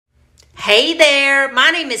Hey there,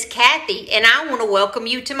 my name is Kathy and I want to welcome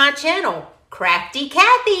you to my channel, Krafty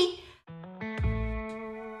Kathy.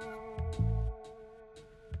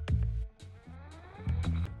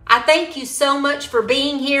 I thank you so much for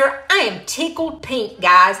being here. I am tickled pink,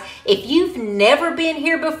 guys. If you've never been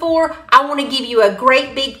here before, I want to give you a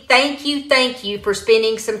great big thank you for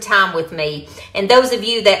spending some time with me. And those of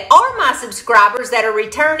you that are my subscribers that are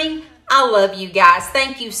returning, I love you guys.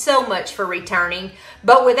 Thank you so much for returning.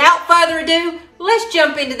 But without further ado, let's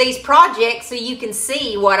jump into these projects so you can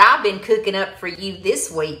see what I've been cooking up for you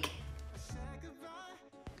this week.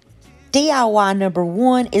 DIY number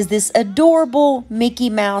one is this adorable Mickey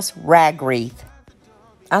Mouse rag wreath.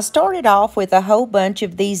 I started off with a whole bunch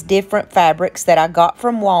of these different fabrics that I got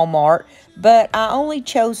from Walmart, but I only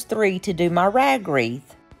chose 3 to do my rag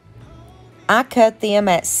wreath. I cut them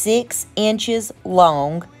at 6 inches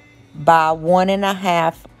long by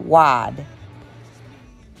 1.5 wide.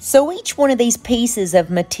 So each one of these pieces of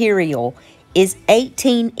material is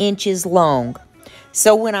 18 inches long.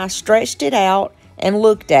 So when I stretched it out and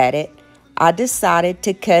looked at it, I decided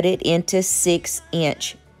to cut it into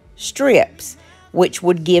 6-inch strips, which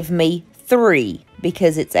would give me 3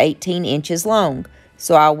 because it's 18 inches long.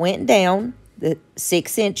 So I went down the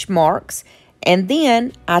 6-inch marks and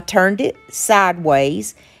then I turned it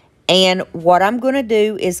sideways, and what I'm going to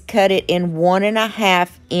do is cut it in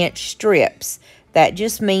 1.5-inch strips. That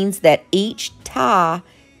just means that each tie,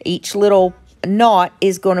 each little knot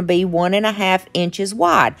is going to be 1.5 inches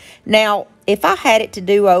wide. Now, if I had it to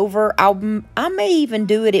do over, I may even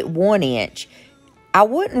do it at 1 inch. I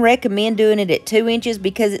wouldn't recommend doing it at 2 inches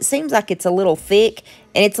because it seems like it's a little thick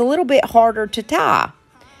and it's a little bit harder to tie.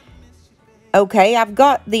 Okay, I've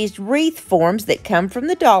got these wreath forms that come from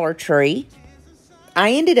the Dollar Tree.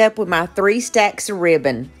 I ended up with my 3 stacks of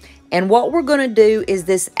ribbon. And what we're going to do is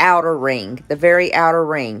this outer ring, the very outer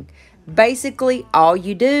ring. Basically, all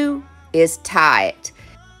you do is tie it.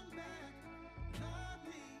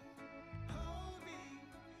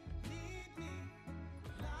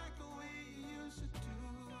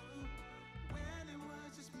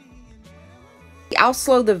 I'll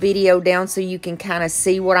slow the video down so you can kind of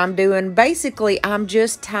see what I'm doing. Basically, I'm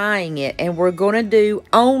just tying it, and we're going to do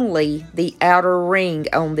only the outer ring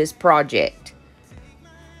on this project.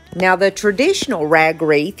 Now, the traditional rag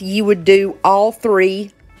wreath, you would do all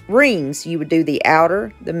 3 rings. You would do the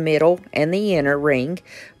outer, the middle, and the inner ring.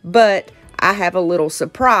 But I have a little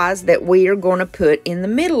surprise that we are going to put in the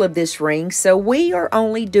middle of this ring. So we are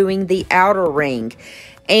only doing the outer ring.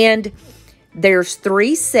 And there's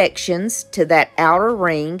 3 sections to that outer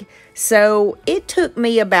ring. So it took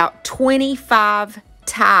me about 25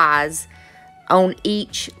 ties on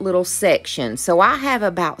each little section. So I have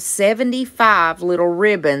about 75 little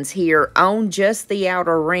ribbons here on just the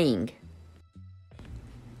outer ring.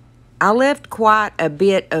 I left quite a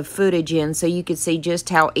bit of footage in so you could see just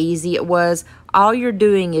how easy it was. All you're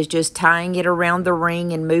doing is just tying it around the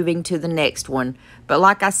ring and moving to the next one. But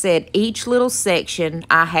like I said, each little section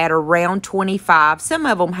I had around 25. Some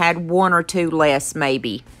of them had 1 or 2 less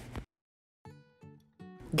maybe.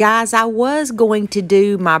 Guys, I was going to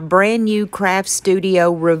do my brand new craft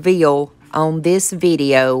studio reveal on this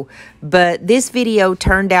video, but this video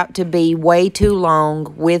turned out to be way too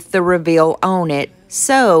long with the reveal on it.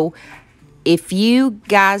 So, if you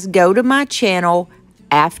guys go to my channel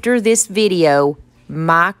after this video,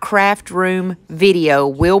 my craft room video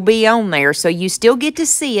will be on there, so you still get to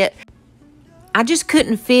see it. I just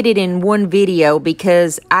couldn't fit it in one video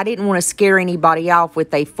because I didn't want to scare anybody off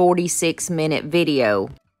with a 46-minute video.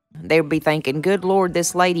 They'll be thinking, good Lord,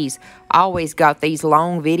 this lady's always got these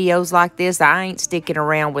long videos like this. I ain't sticking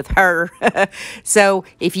around with her. So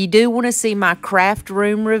if you do want to see my craft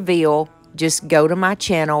room reveal, just go to my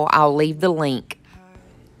channel. I'll leave the link.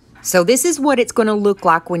 So this is what it's going to look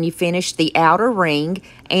like when you finish the outer ring.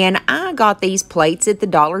 And I got these plates at the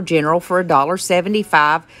Dollar General for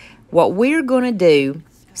 $1.75. What we're going to do,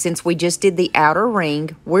 since we just did the outer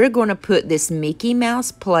ring, we're going to put this Mickey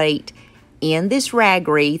Mouse plate in this rag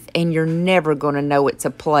wreath, and you're never going to know it's a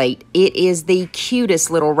plate. It is the cutest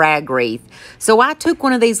little rag wreath. So I took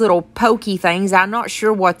one of these little pokey things. I'm not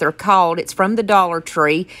sure what they're called. It's from the Dollar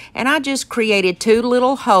Tree, and I just created 2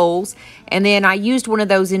 little holes, and then I used one of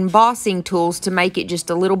those embossing tools to make it just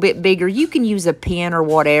a little bit bigger. You can use a pen or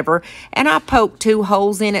whatever, and I poked 2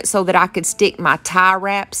 holes in it so that I could stick my tie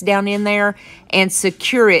wraps down in there and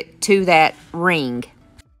secure it to that ring.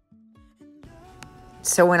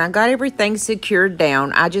 So when I got everything secured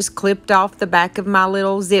down, I just clipped off the back of my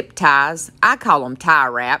little zip ties. I call them tie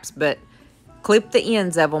wraps, but clipped the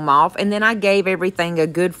ends of them off, and then I gave everything a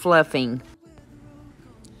good fluffing.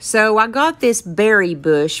 So I got this berry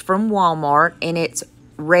bush from Walmart, and it's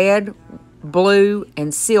red, blue,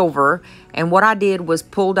 and silver. And what I did was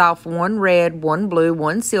pulled off one red, one blue,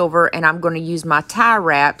 one silver, and I'm going to use my tie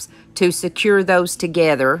wraps to secure those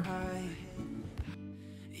together.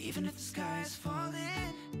 Even if the sky is falling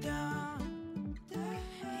down,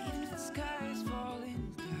 even if the sky is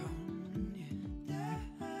falling down,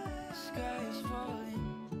 the sky is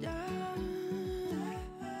falling down.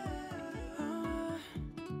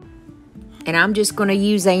 And I'm just going to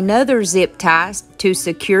use another zip tie to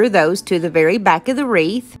secure those to the very back of the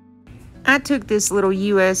wreath. I took this little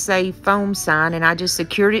USA foam sign and I just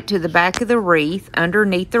secured it to the back of the wreath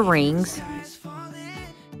underneath the rings.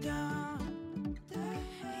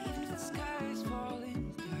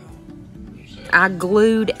 I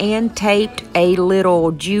glued and taped a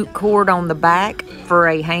little jute cord on the back for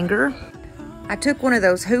a hanger. I took one of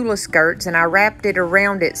those hula skirts and I wrapped it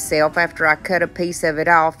around itself after I cut a piece of it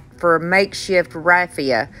off for a makeshift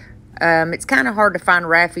raffia. It's kind of hard to find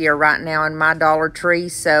raffia right now in my Dollar Tree,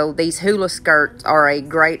 so these hula skirts are a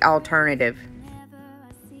great alternative.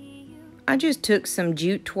 I just took some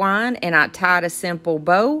jute twine and I tied a simple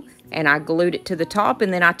bow and I glued it to the top,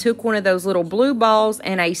 and then I took one of those little blue balls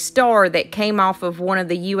and a star that came off of one of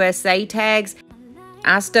the USA tags.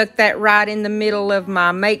 I stuck that right in the middle of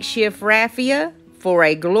my makeshift raffia for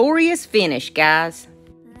a glorious finish, guys.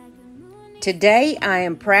 Today I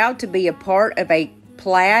am proud to be a part of a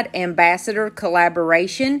Plaid Ambassador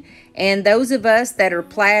collaboration, and those of us that are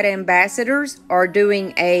Plaid Ambassadors are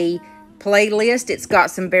doing a playlist. It's got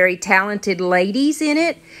some very talented ladies in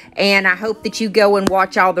it, and I hope that you go and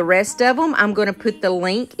watch all the rest of them. I'm going to put the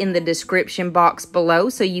link in the description box below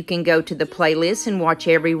so you can go to the playlist and watch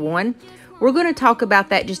everyone. We're going to talk about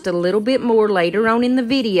that just a little bit more later on in the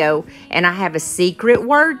video, and I have a secret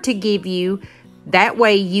word to give you. That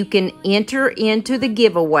way you can enter into the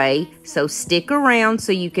giveaway, so stick around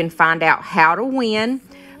so you can find out how to win.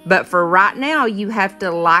 But for right now, you have to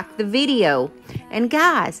like the video. And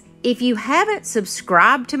guys, if you haven't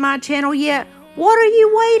subscribed to my channel yet, what are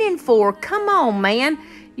you waiting for? Come on, man.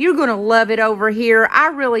 You're going to love it over here. I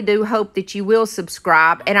really do hope that you will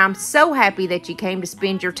subscribe, and I'm so happy that you came to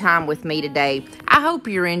spend your time with me today. I hope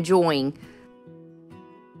you're enjoying.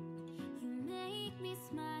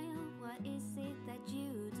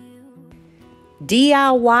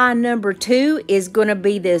 DIY number 2 is going to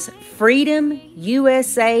be this Freedom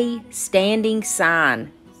USA standing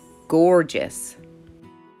sign. Gorgeous.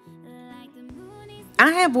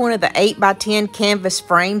 I have one of the 8x10 canvas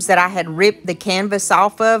frames that I had ripped the canvas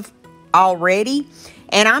off of already,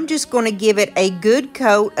 and I'm just going to give it a good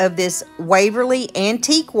coat of this Waverly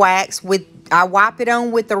antique wax. I wipe it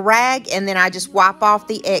on with a rag, and then I just wipe off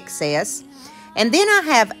the excess. And then I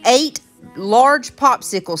have 8 large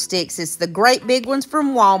popsicle sticks. It's the great big ones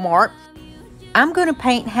from Walmart. I'm going to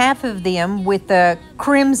paint half of them with the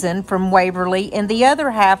crimson from Waverly and the other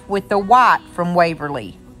half with the white from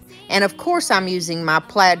Waverly. And of course I'm using my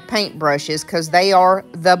Plaid paint brushes because they are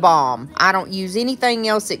the bomb. I don't use anything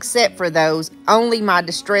else except for those. Only my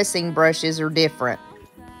distressing brushes are different.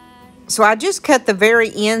 So I just cut the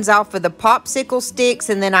very ends off of the popsicle sticks,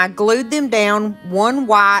 and then I glued them down, one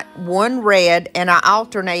white, one red, and I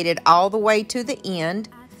alternated all the way to the end.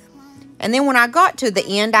 And then when I got to the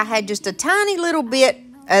end, I had just a tiny little bit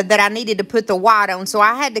that I needed to put the white on, so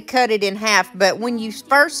I had to cut it in half. But when you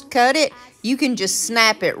first cut it, you can just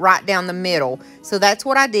snap it right down the middle. So that's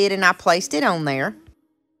what I did, and I placed it on there.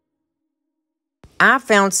 I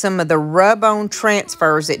found some of the rub-on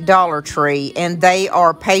transfers at Dollar Tree, and they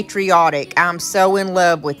are patriotic. I'm so in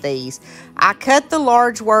love with these. I cut the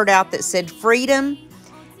large word out that said freedom,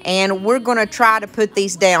 and we're going to try to put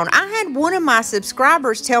these down. I had one of my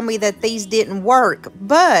subscribers tell me that these didn't work,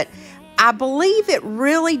 but I believe it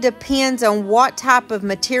really depends on what type of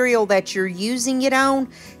material that you're using it on,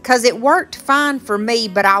 because it worked fine for me,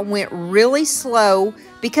 but I went really slow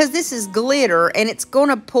because this is glitter and it's going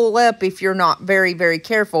to pull up if you're not very, very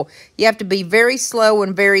careful. You have to be very slow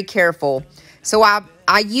and very careful. So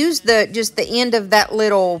I used just the end of that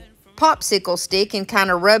little popsicle stick and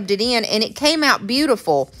kind of rubbed it in, and it came out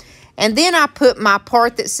beautiful. And then I put my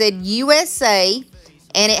part that said USA,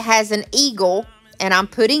 and it has an eagle, and I'm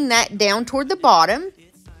putting that down toward the bottom.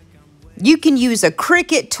 You can use a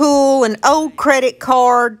Cricut tool, an old credit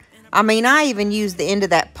card. I mean, I even used the end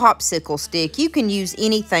of that popsicle stick. You can use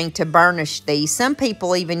anything to burnish these. Some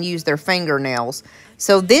people even use their fingernails.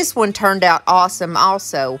 So this one turned out awesome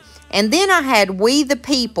also. And then I had We the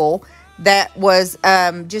People that was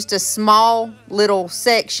just a small little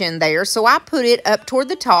section there. So I put it up toward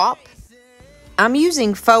the top. I'm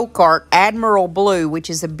using Folk Art Admiral Blue, which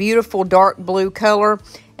is a beautiful dark blue color.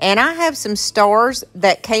 And I have some stars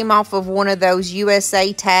that came off of one of those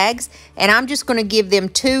USA tags, and I'm just going to give them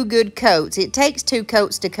 2 good coats. It takes 2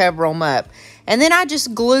 coats to cover them up. And then I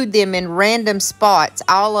just glued them in random spots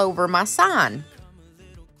all over my sign.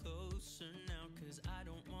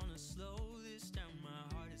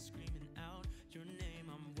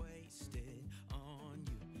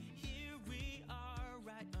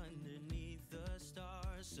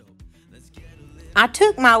 I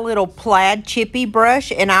took my little Plaid chippy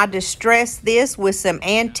brush and I distressed this with some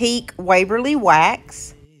antique Waverly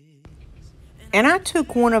wax. And I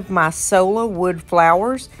took one of my Sola wood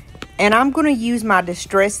flowers and I'm going to use my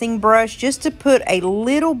distressing brush just to put a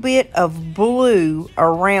little bit of blue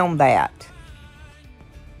around that.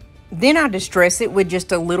 Then I distress it with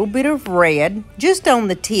just a little bit of red, just on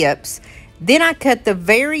the tips. Then I cut the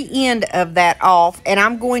very end of that off and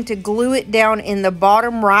I'm going to glue it down in the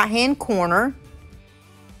bottom right-hand corner.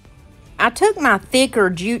 I took my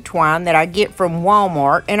thicker jute twine that I get from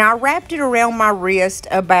Walmart and I wrapped it around my wrist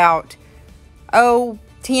about,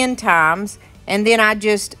 10 times. And then I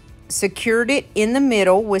just secured it in the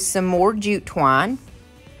middle with some more jute twine.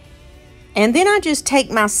 And then I just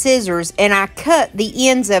take my scissors and I cut the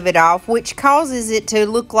ends of it off, which causes it to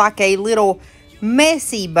look like a little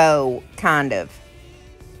messy bow, kind of.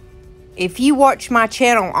 If you watch my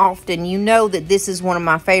channel often, you know that this is one of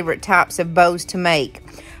my favorite types of bows to make.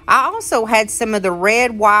 I also had some of the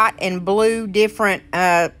red, white, and blue different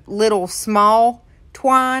little small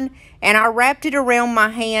twine, and I wrapped it around my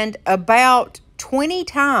hand about 20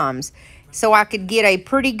 times so I could get a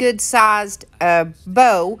pretty good sized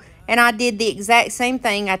bow. And I did the exact same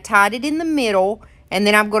thing. I tied it in the middle, and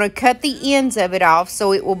then I'm going to cut the ends of it off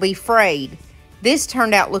so it will be frayed. This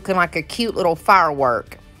turned out looking like a cute little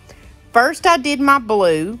firework. First, I did my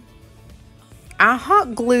blue. I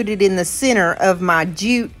hot glued it in the center of my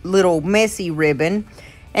jute little messy ribbon.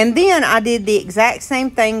 And then I did the exact same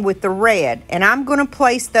thing with the red. And I'm going to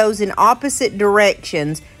place those in opposite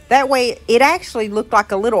directions. That way it actually looked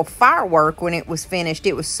like a little firework when it was finished.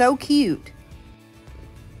 It was so cute.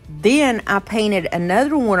 Then I painted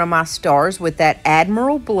another one of my stars with that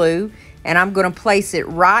Admiral blue. And I'm going to place it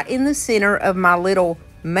right in the center of my little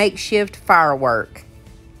makeshift firework.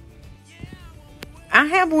 I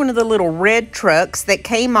have one of the little red trucks that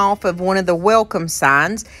came off of one of the welcome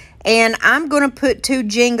signs, and I'm going to put 2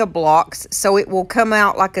 Jenga blocks so it will come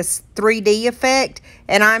out like a 3D effect,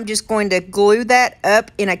 and I'm just going to glue that up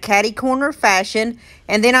in a catty corner fashion,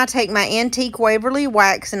 and then I take my antique Waverly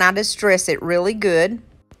wax and I distress it really good.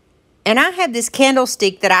 And I have this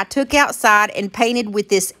candlestick that I took outside and painted with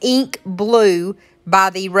this ink blue by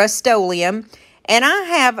the Rust-Oleum. And I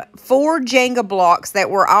have 4 Jenga blocks that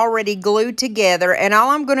were already glued together. And all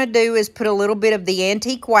I'm going to do is put a little bit of the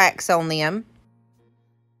antique wax on them.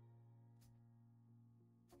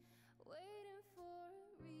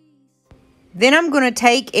 Then I'm going to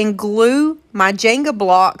take and glue my Jenga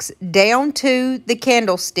blocks down to the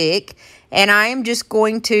candlestick. And I am just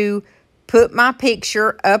going to put my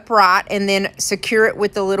picture upright and then secure it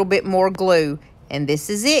with a little bit more glue. And this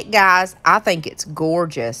is it, guys. I think it's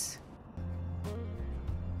gorgeous.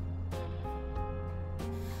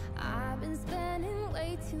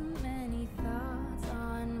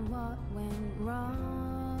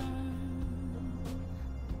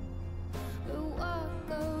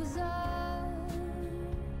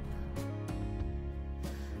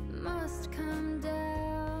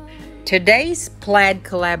 Today's Plaid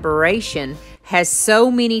collaboration has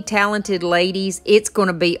so many talented ladies. It's going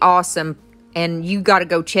to be awesome. And you got to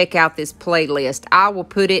go check out this playlist. I will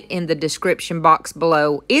put it in the description box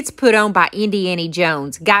below. It's put on by Indiana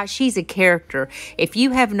Jones. Guys, she's a character. If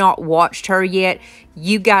you have not watched her yet,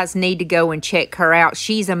 you guys need to go and check her out.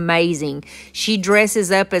 She's amazing. She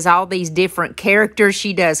dresses up as all these different characters.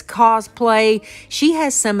 She does cosplay. She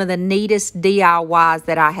has some of the neatest DIYs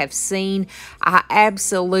that I have seen. I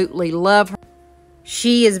absolutely love her.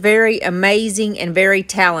 She is very amazing and very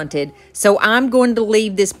talented. So I'm going to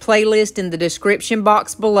leave this playlist in the description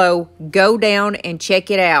box below. Go down and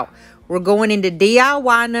check it out. We're going into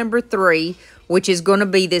DIY number 3, which is going to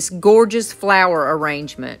be this gorgeous flower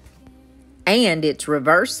arrangement. And it's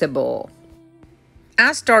reversible.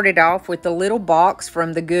 I started off with a little box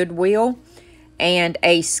from the Goodwill and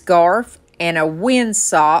a scarf and a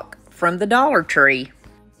windsock from the Dollar Tree.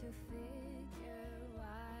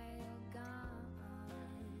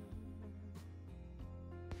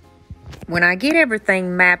 When I get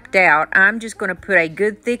everything mapped out, I'm just going to put a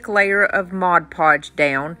good thick layer of Mod Podge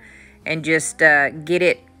down and just get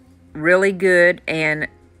it really good and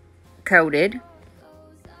coated.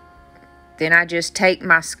 Then I just take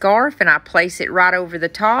my scarf and I place it right over the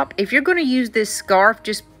top. If you're going to use this scarf,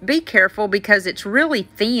 just be careful because it's really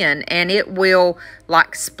thin and it will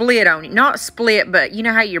like split on you. Not split, but you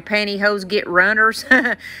know how your pantyhose get runners?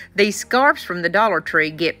 These scarves from the Dollar Tree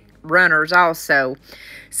get runners also.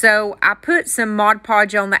 So I put some Mod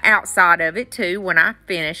Podge on the outside of it too when I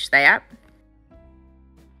finish that.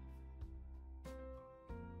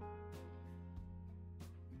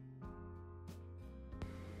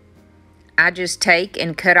 I just take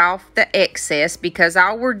and cut off the excess because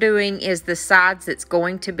all we're doing is the sides that's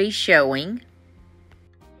going to be showing.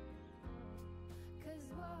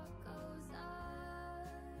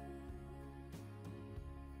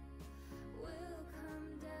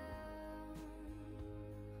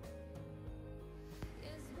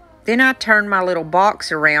 Then I turned my little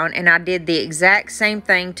box around and I did the exact same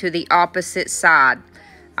thing to the opposite side.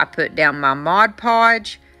 I put down my Mod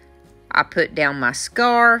Podge, I put down my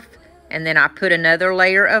scarf, and then I put another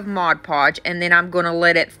layer of Mod Podge, and then I'm going to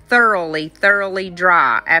let it thoroughly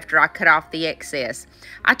dry after I cut off the excess.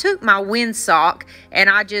 I took my windsock and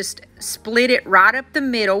I just split it right up the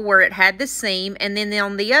middle where it had the seam, and then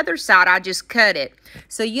on the other side I just cut it.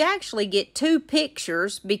 So you actually get two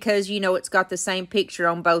pictures because you know it's got the same picture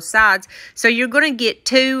on both sides. So you're going to get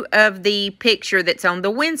two of the picture that's on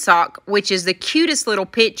the windsock, which is the cutest little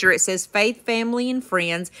picture. It says Faith, Family, and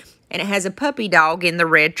Friends, and it has a puppy dog in the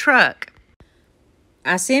red truck.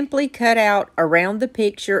 I simply cut out around the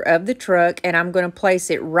picture of the truck and I'm going to place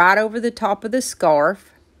it right over the top of the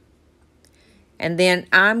scarf. And then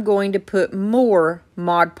I'm going to put more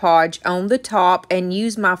Mod Podge on the top and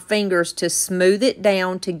use my fingers to smooth it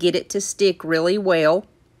down to get it to stick really well.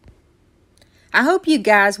 I hope you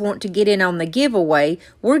guys want to get in on the giveaway.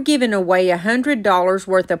 We're giving away $100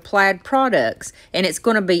 worth of Plaid products and it's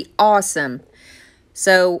going to be awesome.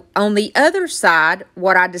 So on the other side,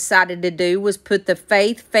 what I decided to do was put the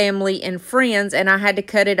Faith, Family, and Friends, and I had to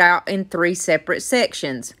cut it out in 3 separate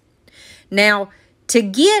sections. Now, to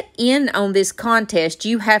get in on this contest,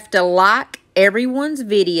 you have to like everyone's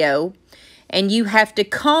video, and you have to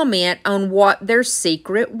comment on what their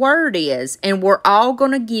secret word is. And we're all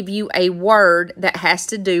going to give you a word that has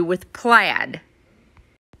to do with plaid.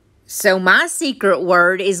 So my secret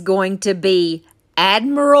word is going to be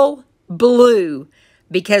Admiral Blue,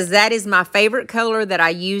 because that is my favorite color that I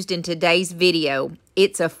used in today's video.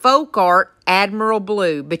 It's a folk art Admiral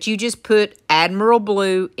Blue, but you just put Admiral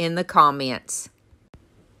Blue in the comments.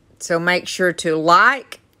 So make sure to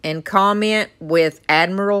like and comment with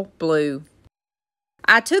Admiral Blue.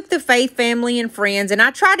 I took the Faith, Family, and Friends, and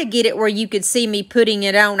I tried to get it where you could see me putting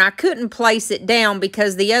it on. I couldn't place it down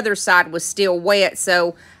because the other side was still wet,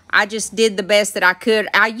 so I just did the best that I could.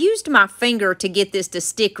 I used my finger to get this to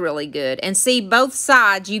stick really good. And see, both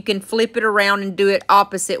sides, you can flip it around and do it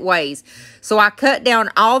opposite ways. So I cut down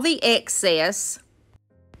all the excess.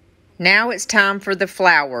 Now it's time for the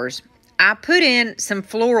flowers. I put in some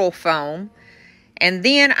floral foam. And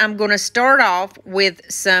then I'm going to start off with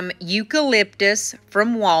some eucalyptus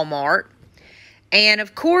from Walmart. And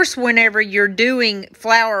of course, whenever you're doing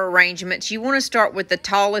flower arrangements, you want to start with the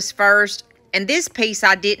tallest first. And this piece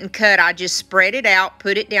I didn't cut. I just spread it out,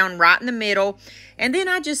 put it down right in the middle, and then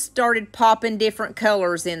I just started popping different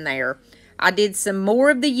colors in there. I did some more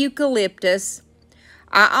of the eucalyptus.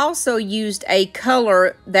 I also used a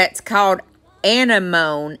color that's called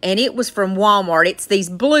anemone, and it was from Walmart. It's these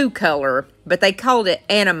blue color, but they called it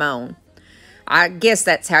anemone. I guess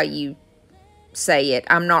that's how you say it.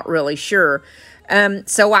 I'm not really sure.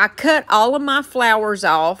 So I cut all of my flowers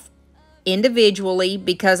off individually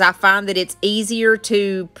because I find that it's easier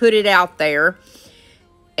to put it out there,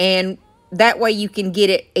 and that way you can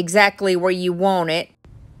get it exactly where you want it.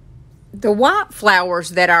 The white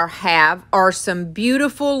flowers that I have are some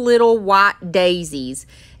beautiful little white daisies,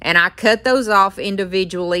 and I cut those off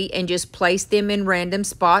individually and just placed them in random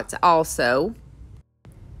spots also.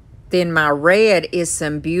 Then my red is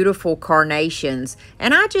some beautiful carnations.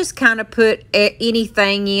 And I just kind of put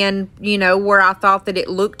anything in, you know, where I thought that it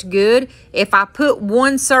looked good. If I put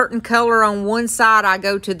one certain color on one side, I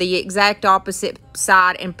go to the exact opposite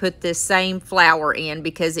side and put the same flower in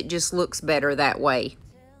because it just looks better that way.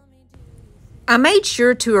 I made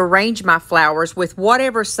sure to arrange my flowers with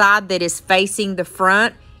whatever side that is facing the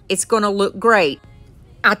front. It's going to look great.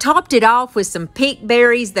 I topped it off with some pink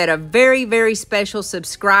berries that a very, very special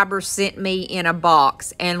subscriber sent me in a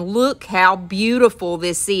box. And look how beautiful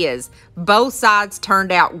this is. Both sides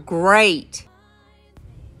turned out great.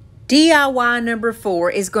 DIY number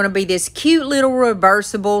 4 is going to be this cute little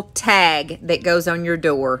reversible tag that goes on your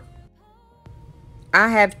door. I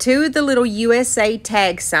have two of the little USA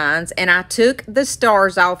tag signs, and I took the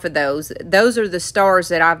stars off of those. Those are the stars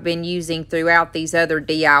that I've been using throughout these other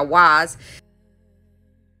DIYs.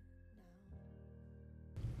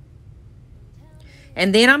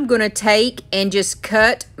 And then I'm going to take and just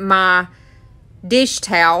cut my dish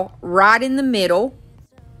towel right in the middle.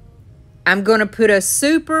 I'm going to put a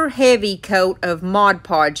super heavy coat of Mod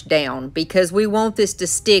Podge down because we want this to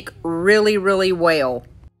stick really, really well.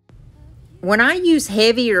 When I use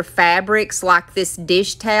heavier fabrics like this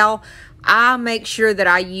dish towel, I make sure that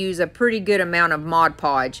I use a pretty good amount of Mod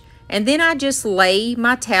Podge. And then I just lay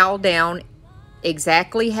my towel down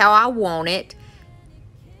exactly how I want it.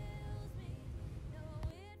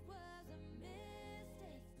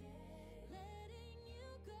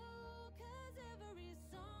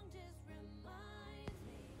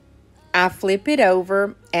 I flip it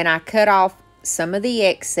over and I cut off some of the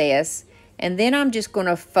excess. And then I'm just going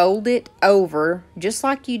to fold it over just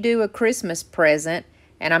like you do a Christmas present,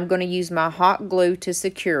 and I'm going to use my hot glue to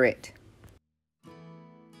secure it.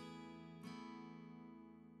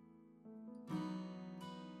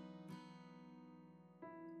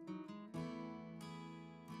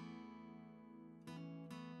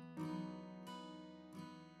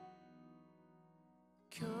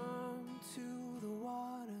 Come to the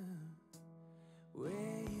water where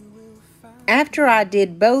you will find. After I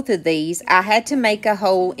did both of these, I had to make a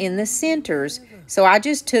hole in the centers. So I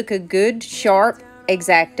just took a good sharp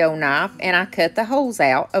X-Acto knife and I cut the holes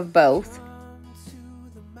out of both.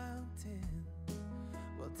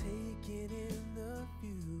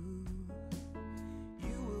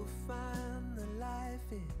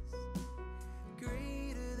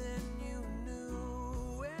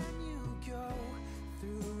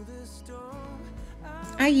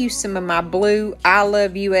 I used some of my blue I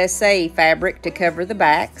Love USA fabric to cover the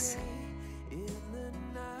backs.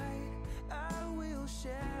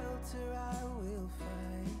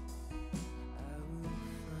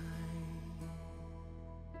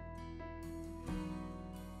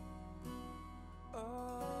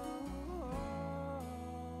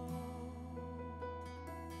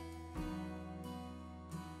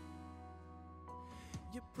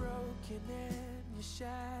 You're broken and you're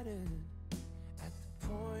shattered.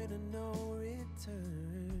 Point of no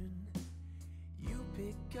return. You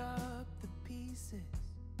pick up the pieces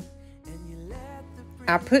and you let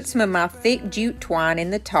the I put some of my thick jute twine in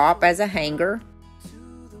the top as a hanger.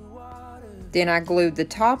 Then I glued the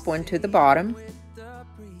top one to the bottom.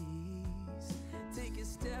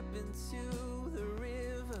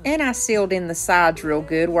 And I sealed in the sides real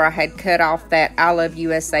good where I had cut off that I Love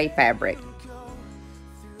USA fabric.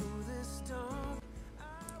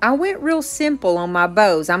 I went real simple on my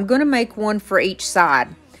bows. I'm going to make one for each side.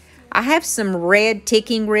 I have some red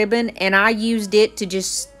ticking ribbon and I used it to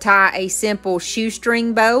just tie a simple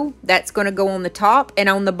shoestring bow. That's going to go on the top, and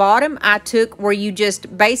on the bottom I took where you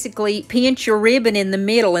just basically pinch your ribbon in the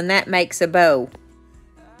middle and that makes a bow.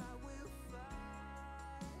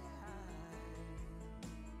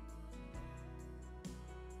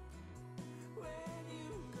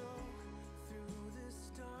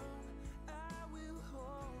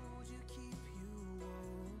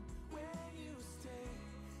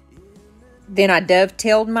 Then I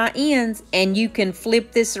dovetailed my ends, and you can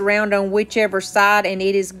flip this around on whichever side and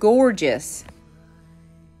it is gorgeous.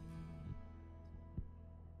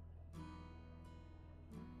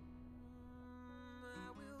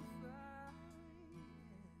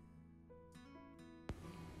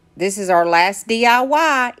 This is our last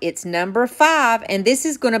DIY. It's number 5, and this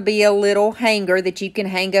is going to be a little hanger that you can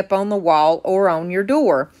hang up on the wall or on your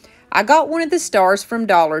door. I got one of the stars from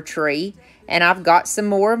Dollar Tree, and I've got some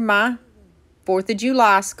more of my 4th of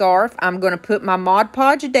July scarf. I'm going to put my Mod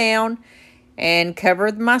Podge down and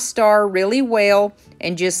cover my star really well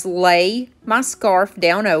and just lay my scarf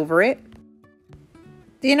down over it.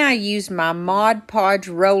 Then I use my Mod Podge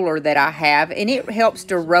roller that I have, and it helps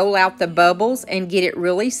to roll out the bubbles and get it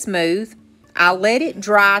really smooth. I let it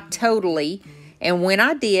dry totally, and when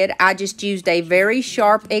I did, I just used a very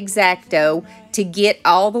sharp X-Acto to get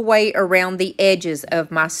all the way around the edges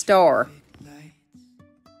of my star.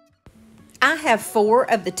 I have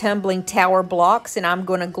 4 of the tumbling tower blocks, and I'm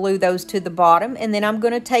going to glue those to the bottom, and then I'm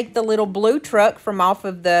going to take the little blue truck from off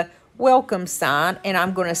of the welcome sign, and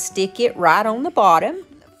I'm going to stick it right on the bottom.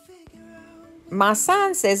 My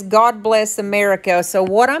sign says God bless America, so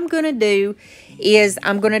what I'm going to do is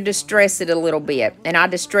I'm going to distress it a little bit, and I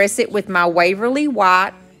distress it with my Waverly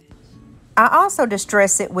White. I also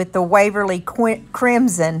distress it with the Waverly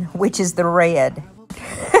Crimson, which is the red.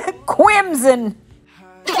 Crimson!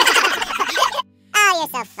 Oh,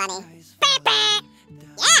 you're so funny.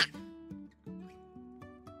 Yeah!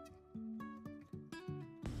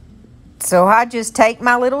 So I just take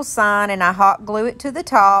my little sign and I hot glue it to the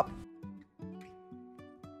top.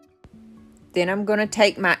 Then I'm going to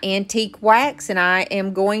take my antique wax and I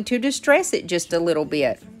am going to distress it just a little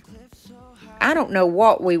bit. I don't know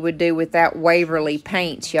what we would do without Waverly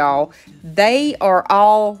paints, y'all. They are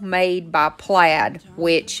all made by Plaid,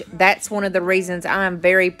 which that's one of the reasons I'm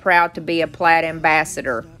very proud to be a Plaid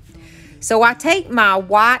ambassador. So I take my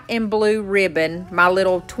white and blue ribbon, my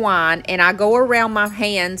little twine, and I go around my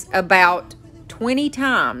hands about 20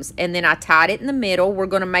 times. And then I tied it in the middle. We're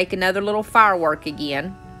going to make another little firework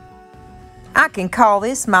again. I can call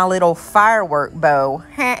this my little firework bow.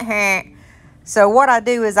 So what I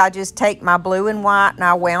do is I just take my blue and white and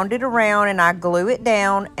I wound it around and I glue it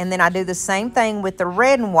down, and then I do the same thing with the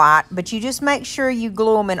red and white, but you just make sure you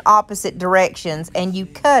glue them in opposite directions and you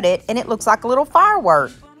cut it and it looks like a little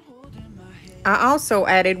firework. I also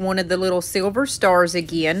added one of the little silver stars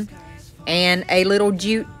again and a little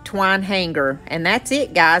jute twine hanger, and that's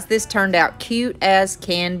it, guys. This turned out cute as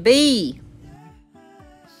can be.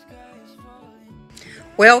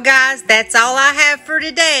 Well, guys, that's all I have for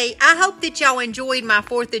today. I hope that y'all enjoyed my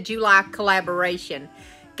 4th of July collaboration.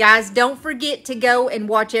 Guys, don't forget to go and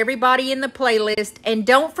watch everybody in the playlist. And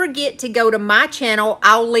don't forget to go to my channel.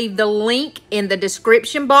 I'll leave the link in the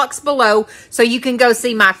description box below so you can go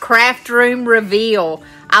see my craft room reveal.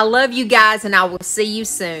 I love you guys, and I will see you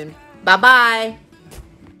soon. Bye-bye.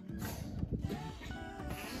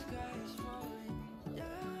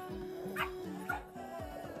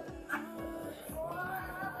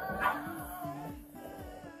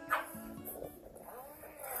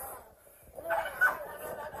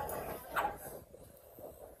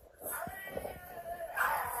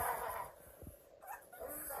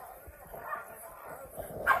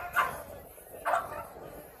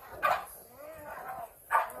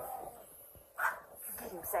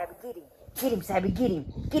 Sabby, get him. Get him, Sabby, get him.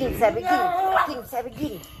 Get him, Sabby, get him. Get him, Sabby,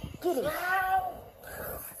 get him. Get him.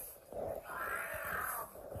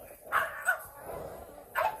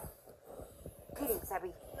 Get him,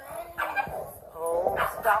 Sabby. Oh,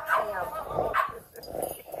 stop him.